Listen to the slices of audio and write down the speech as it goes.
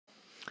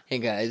Hey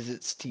guys,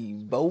 it's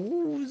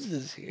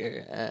T-Bozez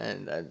here,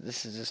 and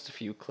this is just a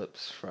few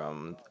clips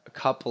from a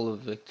couple of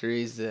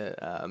victories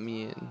that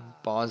me and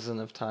Bosin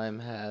of Time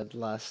had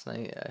last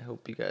night. I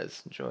hope you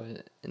guys enjoy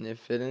it, and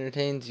if it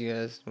entertains you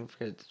guys, don't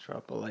forget to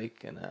drop a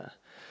like and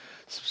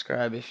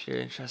subscribe if you're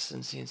interested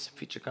in seeing some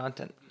future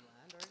content.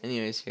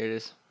 Anyways, here it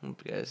is.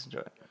 Hope you guys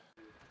enjoy it.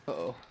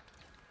 Uh-oh.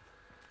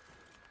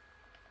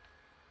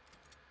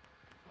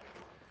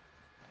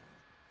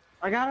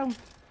 I got him.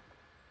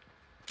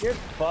 You're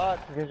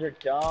fucked because you're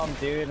dumb,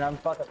 dude, and I'm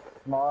fucking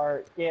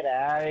smart. Get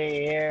out of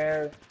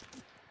here.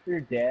 You're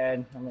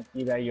dead. I'm gonna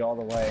teabag you all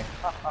the way.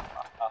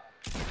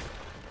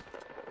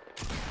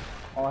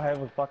 All I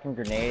had was fucking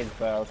grenades,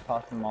 but I was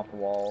tossing them off the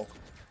walls.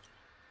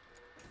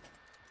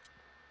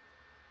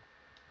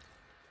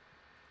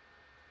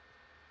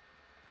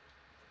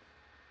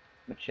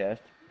 The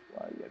chest.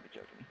 Wow, you gotta be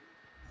joking me.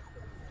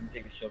 I'm gonna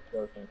take a shield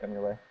close and come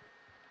your way.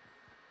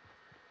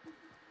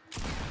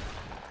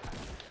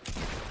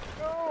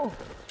 No!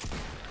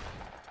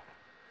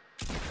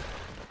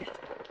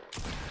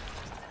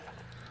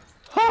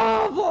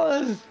 Oh,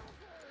 boys!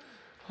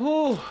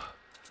 Oh,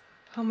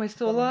 how am I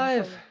still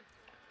alive?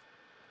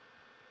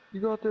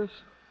 You got this.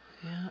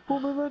 Yeah.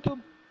 Full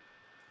momentum.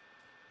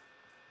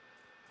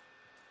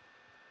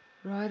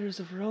 Riders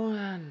of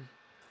Rohan,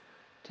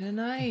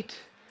 tonight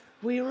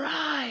we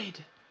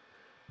ride!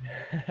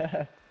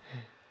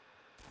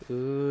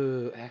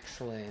 Ooh,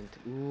 excellent.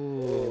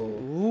 Ooh,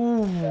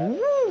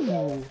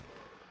 ooh.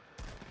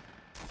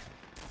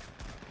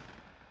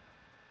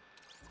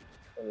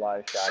 A lot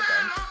of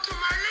shotguns.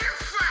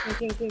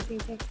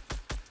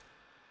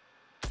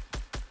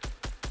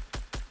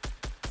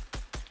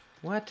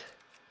 What?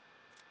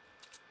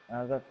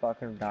 How's that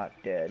fucker not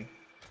dead?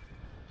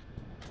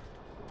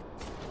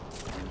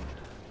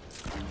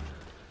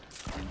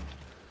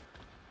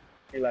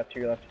 To your left, to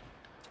your left.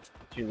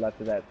 To your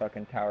left of that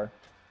fucking tower.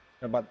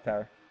 No, about the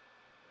tower.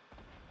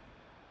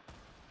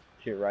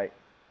 To your right.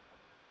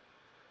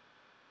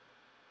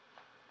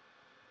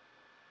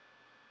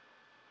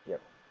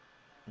 Yep.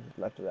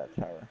 Left of that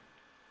tower.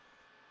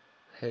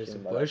 There's a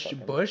Shooting by that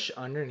fucking- bush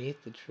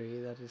underneath the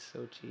tree. That is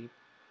so cheap.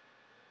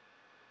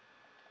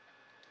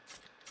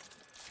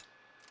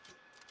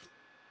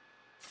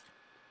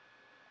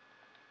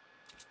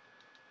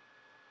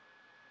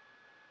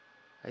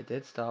 I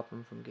did stop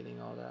him from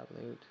getting all that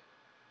loot.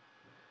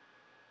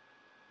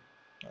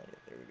 Oh yeah,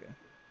 there we go.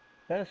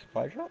 Is that a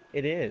supply drop?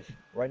 It is.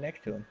 Right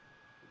next to him.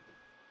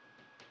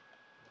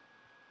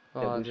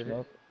 Oh, That blue did it?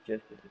 smoke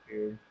just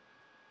disappeared.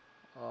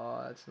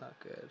 Oh, that's not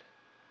good.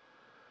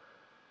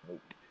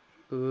 Nope.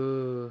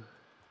 Ooh.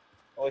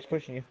 Oh, he's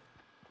pushing you.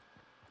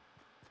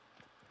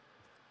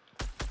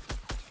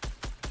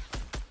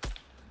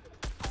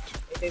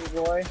 Hey, baby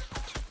boy.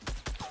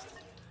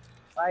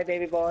 Bye,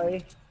 baby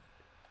boy.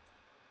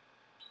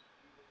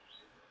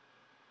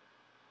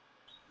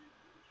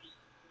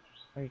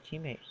 Where's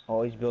your teammate?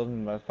 Oh, he's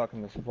building the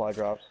fucking supply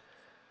drop.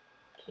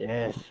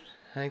 Yes.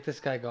 I think this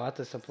guy got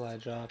the supply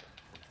drop.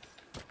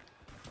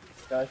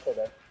 No, I still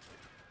there.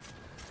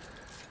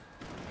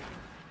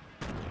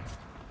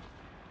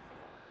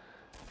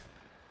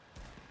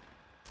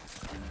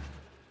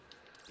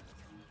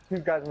 Two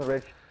guys on the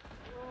ridge.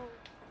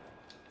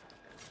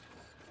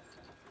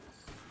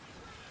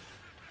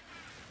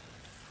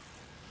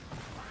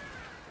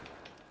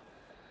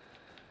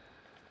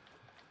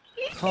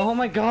 Oh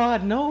my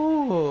god,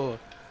 no!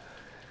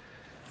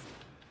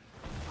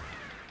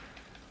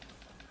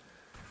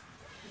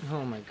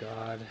 Oh my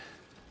god.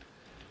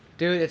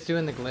 Dude, it's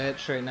doing the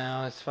glitch right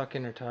now. It's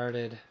fucking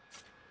retarded.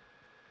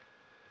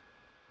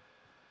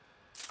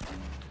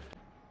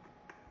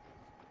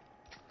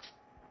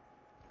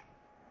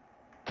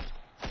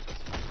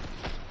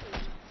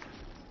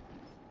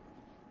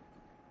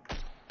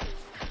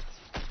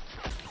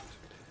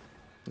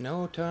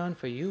 No turn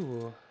for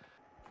you.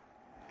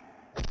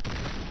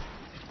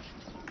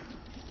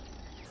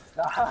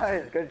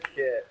 Nice, good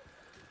shit.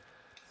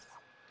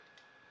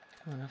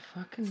 You wanna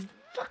fucking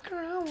fuck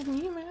around with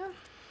me, man?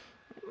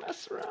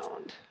 Mess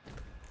around.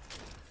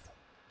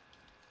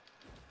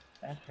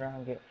 Mess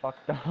around, get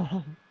fucked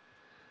up.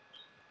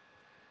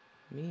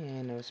 Me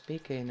ain't no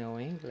speaker, no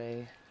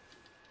English.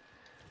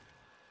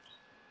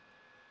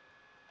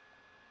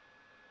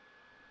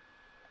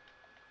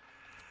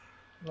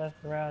 Mess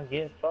around,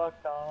 get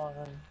fucked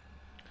on.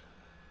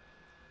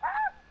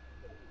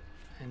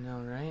 I know,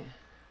 right?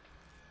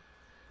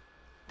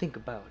 Think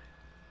about it.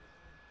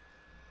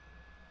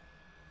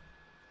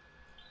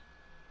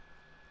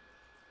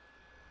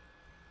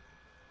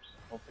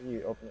 Hopefully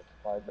you open the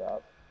supply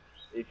drop.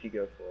 If you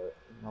go for it.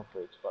 And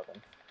hopefully it's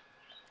fucking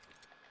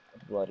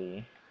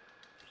bloody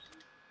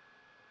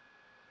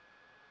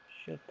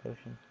shit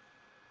potion.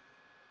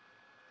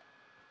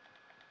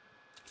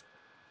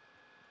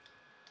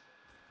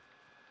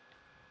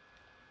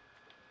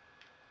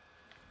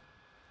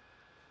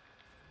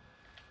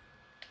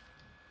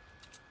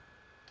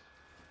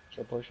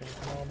 Shit potion,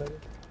 come on, baby.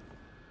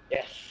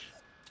 Yes!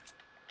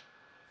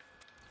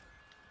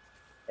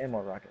 And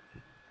more rockets.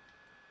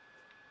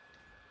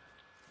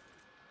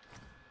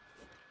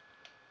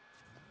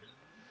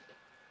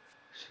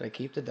 Should I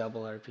keep the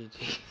double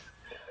RPG?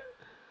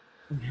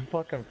 You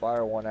fucking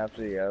fire one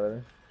after the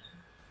other.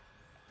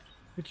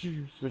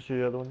 Switch to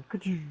the other one.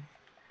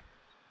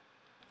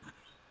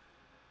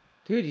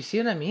 Dude, you see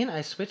what I mean? I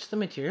switched the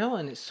material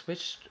and it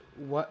switched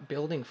what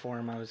building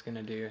form I was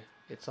gonna do.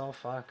 It's all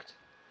fucked.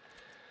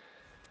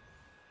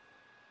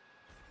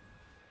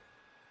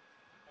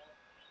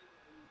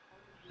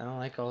 I don't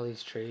like all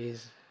these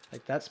trees.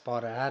 Like that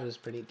spot I had was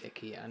pretty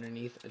dicky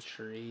underneath a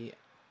tree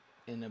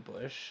in a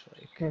bush.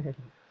 Like,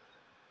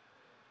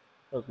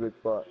 That's a good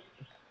spot.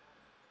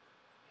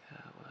 yeah,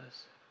 it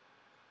was.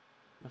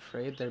 I'm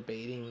afraid they're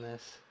baiting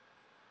this.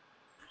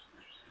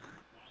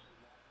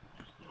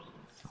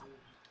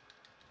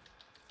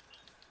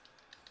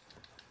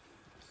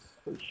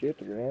 Holy shit,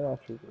 the grenade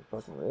launchers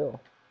are fucking real.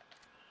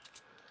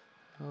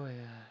 Oh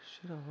yeah,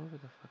 shit all over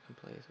the fucking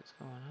place. What's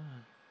going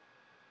on?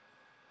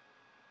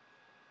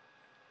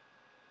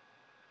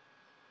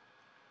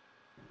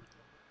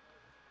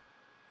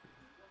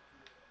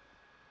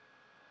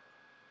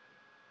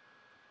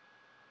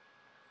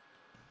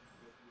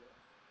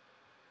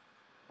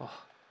 Oh,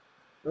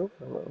 Oh,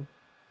 hello.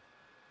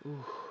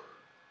 ooh.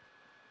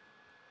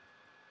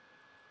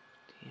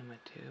 Damn it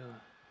too.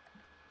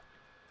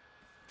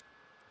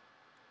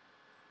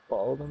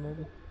 Follow them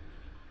maybe?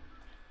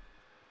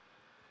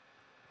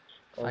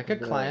 If I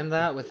could climb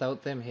that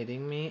without them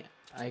hitting me,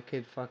 I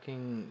could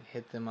fucking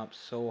hit them up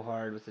so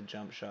hard with a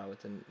jump shot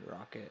with a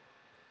rocket.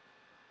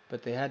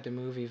 But they had to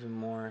move even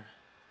more.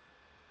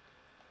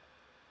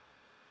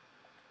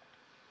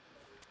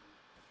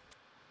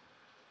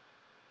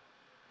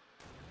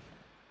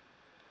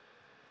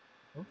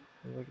 Oh,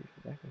 look, he's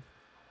back.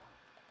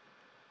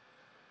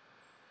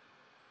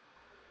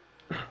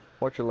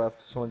 Watch your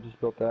left, someone just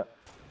built that.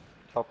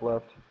 Top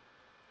left.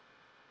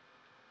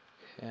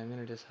 Okay, I'm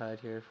gonna just hide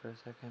here for a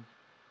second.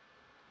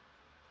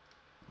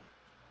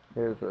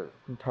 There's an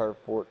entire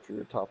fort to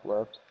your top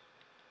left.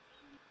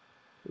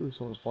 Ooh,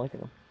 someone's flanking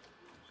him.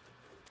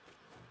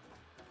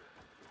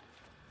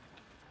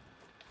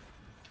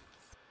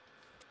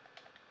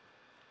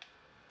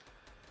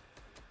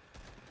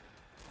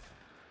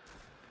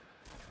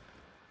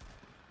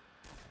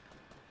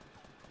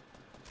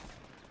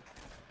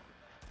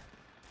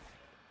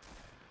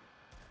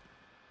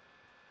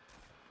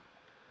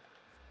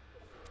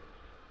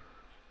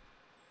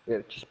 Yeah,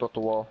 just built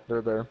the wall.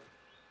 They're there.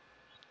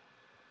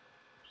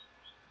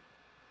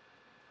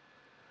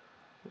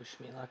 Wish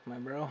me luck, my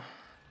bro.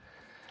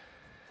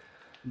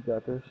 You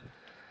got this.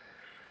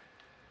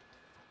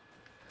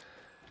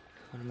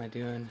 What am I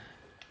doing?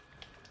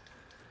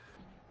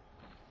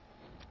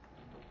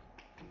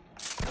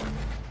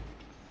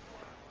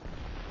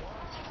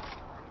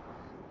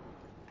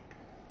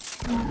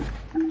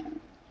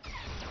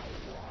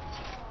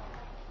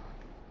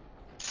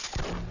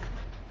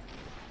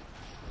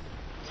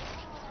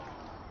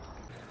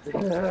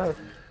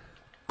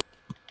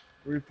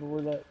 Reaper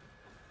with that.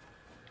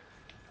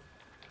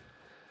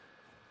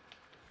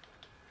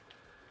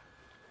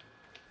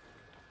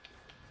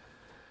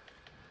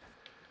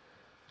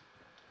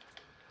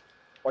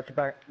 Watch your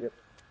back. Yep.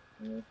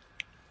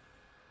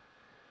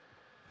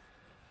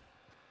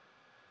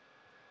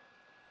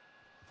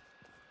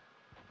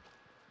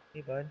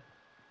 Hey, bud.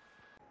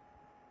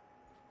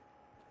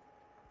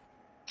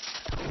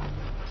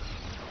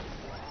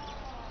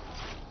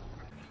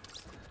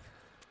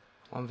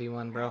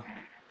 1v1, bro.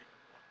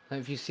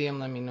 If you see him,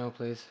 let me know,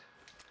 please.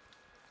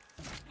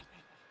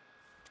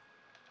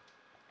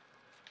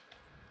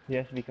 He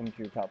has to be coming to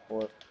your top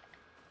fort.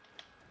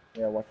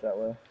 Yeah, watch that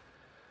way.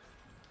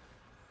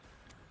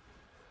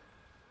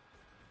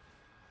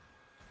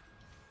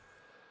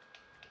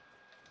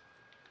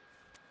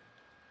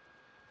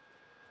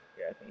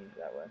 Yeah, I think he's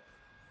that way.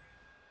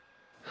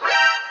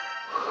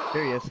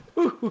 There he is.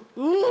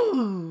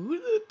 Ooh,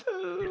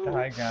 Get the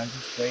high ground,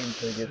 just wait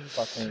until he gets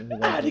fucking...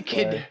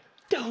 Anakin,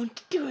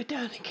 don't do it,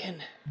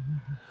 Anakin.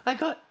 I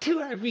got 2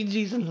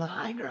 RPGs in the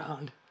high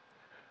ground.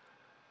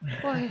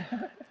 Why?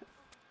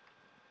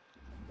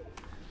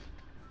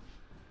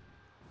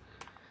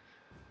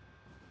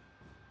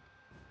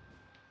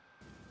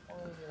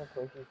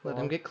 Let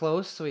him get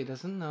close so he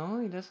doesn't know.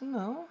 He doesn't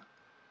know.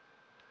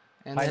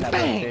 And then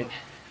bang!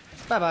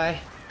 Bye-bye.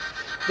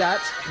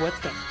 That's what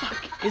the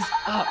fuck is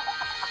up.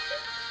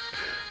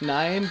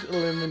 9th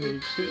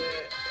elimination.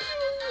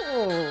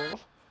 Oh.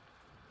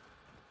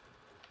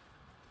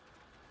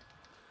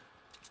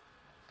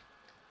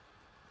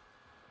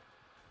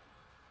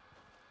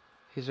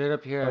 He's right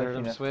up here. I heard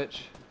him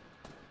switch.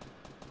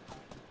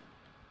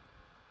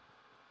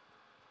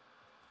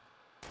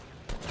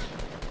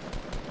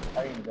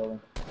 How are you in the building?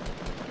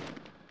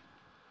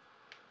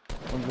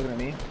 One's looking at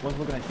me. One's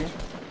looking at you.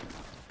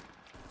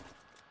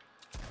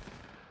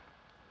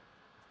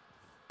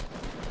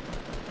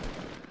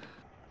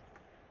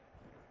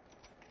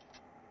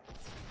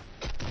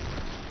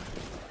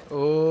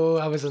 Oh,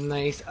 that was a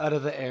nice out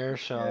of the air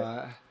shot.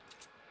 Yeah.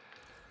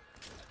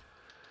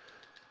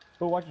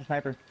 Go watch the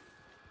sniper.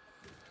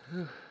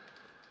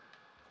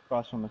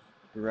 Across from us.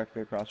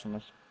 Directly across from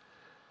us.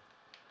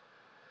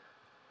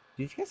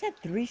 These guys had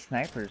 3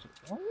 snipers.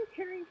 Why are you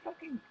carrying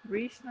fucking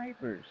 3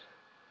 snipers?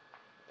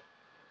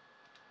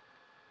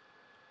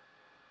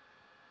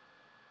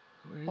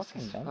 Where is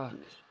Fucking this fuck?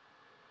 monkeys.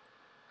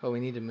 Oh, we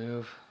need to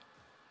move.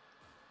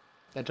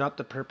 I dropped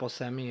the purple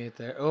semi right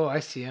there. Oh, I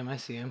see him. I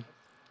see him.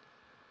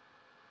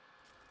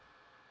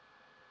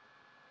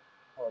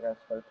 Oh, I got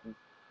snipers.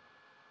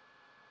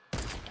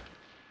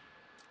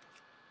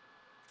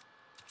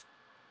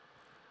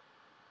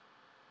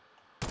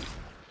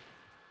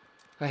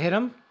 I hit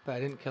him, but I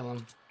didn't kill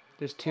him.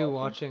 There's 2 Awesome.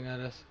 watching at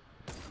us.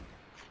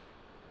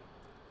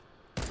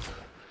 You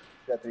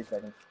got 3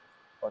 seconds.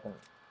 Fucking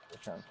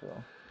just trying to kill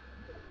him.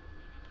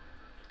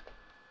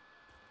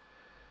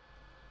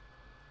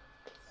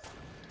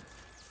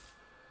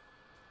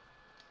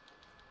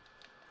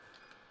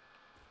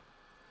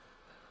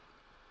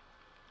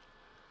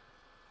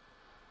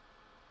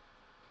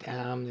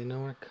 Damn, they know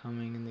we're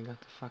coming and they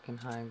got the fucking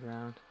high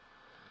ground.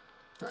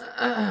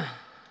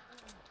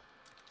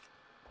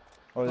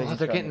 Oh, Oh,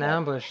 they're getting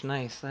ambushed.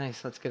 Nice,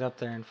 nice. Let's get up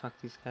there and fuck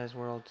these guys'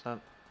 worlds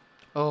up.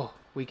 Oh,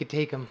 we could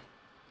take them.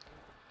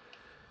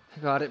 I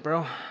got it,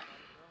 bro.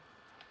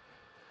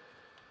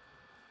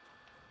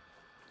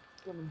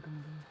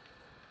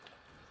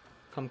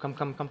 Come, come,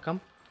 come, come,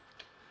 come.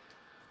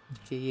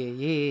 Yeah,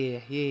 yeah,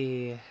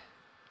 yeah.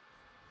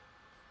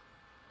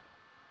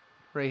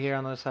 Right here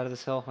on the other side of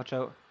this hill. Watch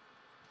out.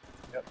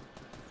 Yep.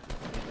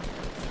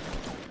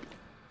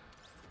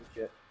 Good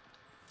shit.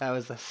 That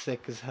was a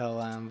sick as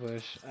hell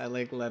ambush. I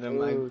like let him.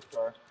 Ooh,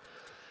 sorry.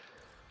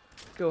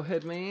 Go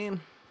ahead,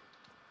 man.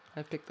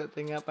 I picked that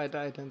thing up. I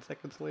died 10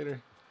 seconds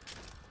later.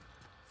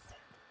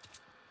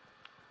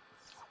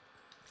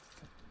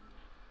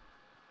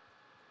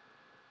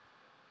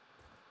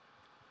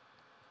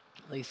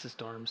 At least the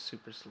storm's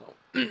super slow.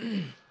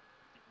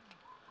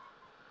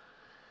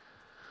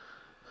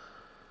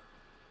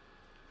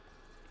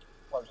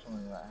 Watch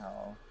someone in that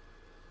house.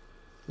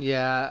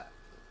 Yeah.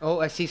 Oh,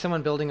 I see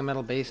someone building a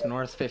metal base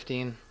north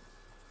 15.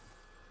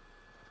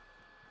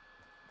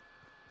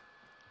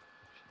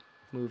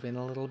 Move in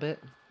a little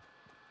bit.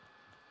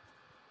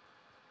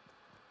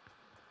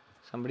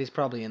 Somebody's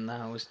probably in the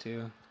house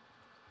too.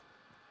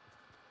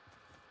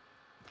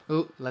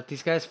 Ooh, let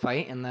these guys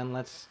fight and then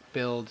let's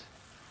build.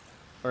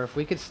 Or if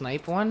we could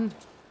snipe one.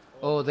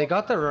 Oh, they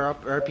got the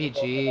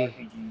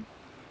RPG.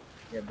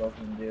 Yeah, both of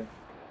them do.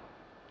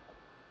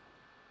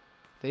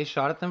 They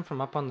shot at them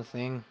from up on the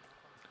thing.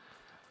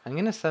 I'm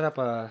gonna set up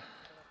a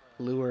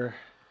lure.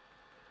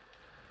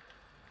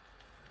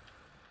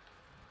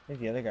 I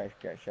think the other guy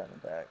got shot in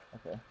the back.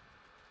 Okay.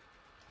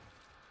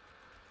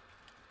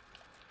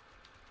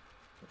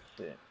 Let's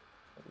see.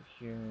 Over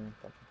here,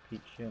 fucking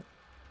peak shit.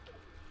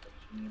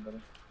 See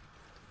anybody?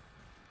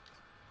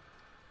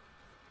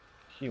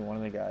 See one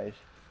of the guys.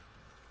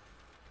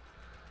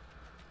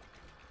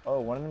 Oh,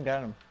 one of them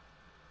got him.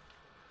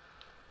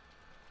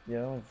 The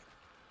other one's.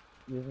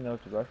 He doesn't know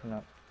if to rush or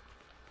not.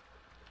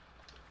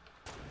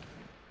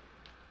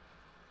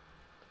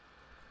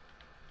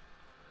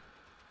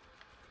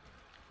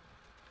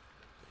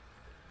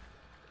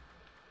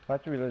 I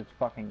have to reload this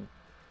fucking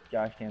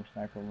goddamn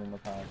sniper one more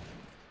time.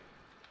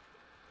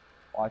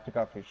 Oh, I took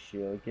off his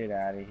shield. Get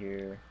out of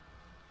here.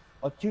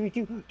 Oh,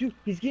 2v2. Dude,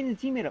 he's getting his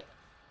teammate up.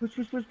 Push,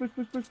 push, push, push,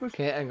 push, push, push.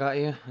 Okay, I got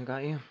you. I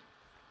got you.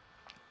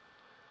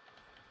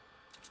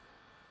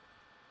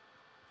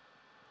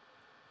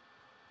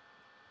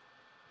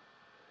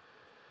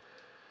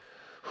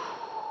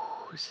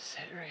 This is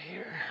it right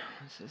here.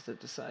 This is the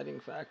deciding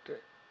factor.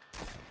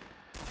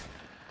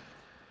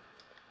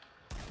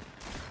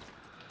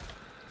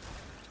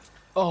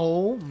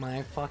 Oh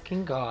my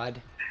fucking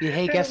god. Yeah,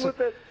 hey, guess what?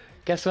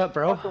 Guess what,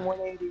 bro?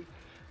 180.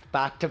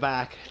 Back to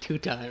back, 2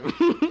 times.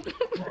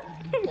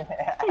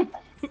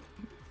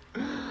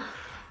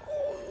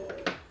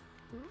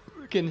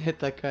 We can hit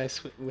that guy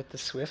with the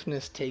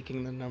swiftness,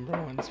 taking the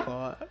 #1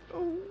 spot.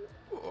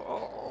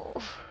 Oh,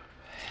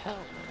 hell.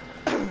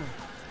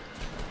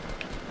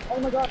 Oh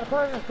my god, a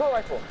assault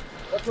rifle!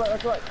 That's right,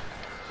 that's right.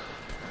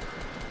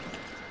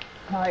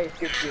 Nice,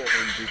 good shit.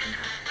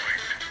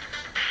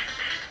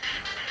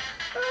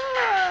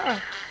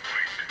 Ah!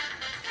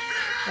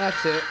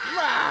 That's it.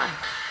 Ah!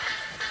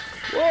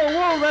 Whoa,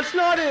 whoa, that's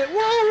not it.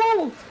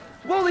 Whoa, whoa.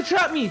 Whoa, they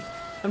trapped me.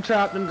 I'm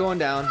trapped. I'm going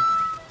down.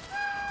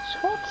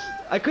 What?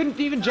 I couldn't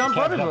even jump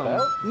out of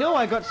them. No,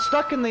 I got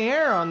stuck in the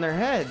air on their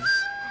heads.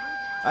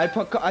 I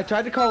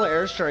tried to call an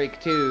airstrike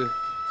too.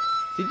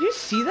 Did you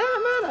see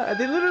that, man?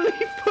 They literally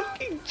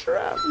fucking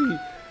trapped me.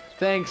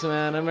 Thanks,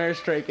 man. I'm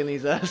airstriking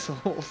these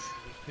assholes.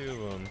 There's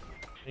 2 of them.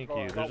 Thank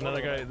you. There's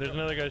another guy. There's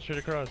another guy straight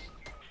across.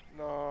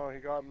 No, he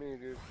got me,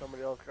 dude.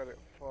 Somebody else got it.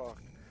 Fuck.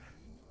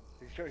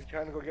 He's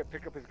trying to go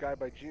pick up his guy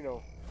by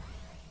Gino.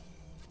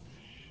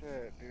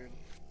 Shit, dude.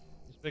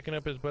 He's picking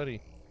up his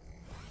buddy.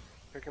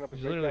 Picking up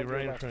his He's literally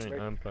right in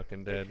front. I'm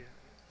fucking dead.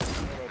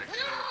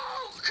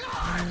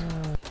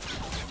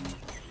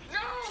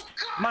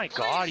 My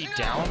god, he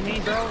downed me,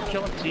 bro.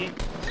 Kill him, T.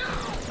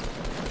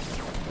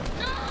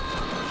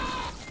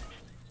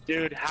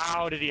 Dude,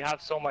 how did he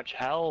have so much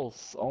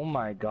health? Oh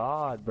my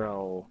god,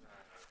 bro.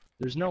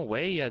 There's no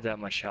way he had that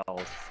much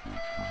health.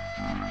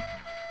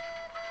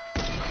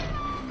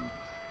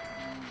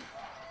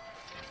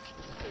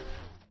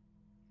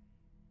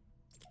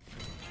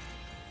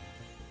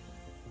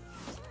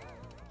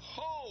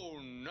 Oh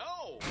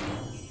no!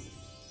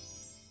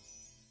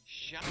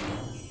 Shut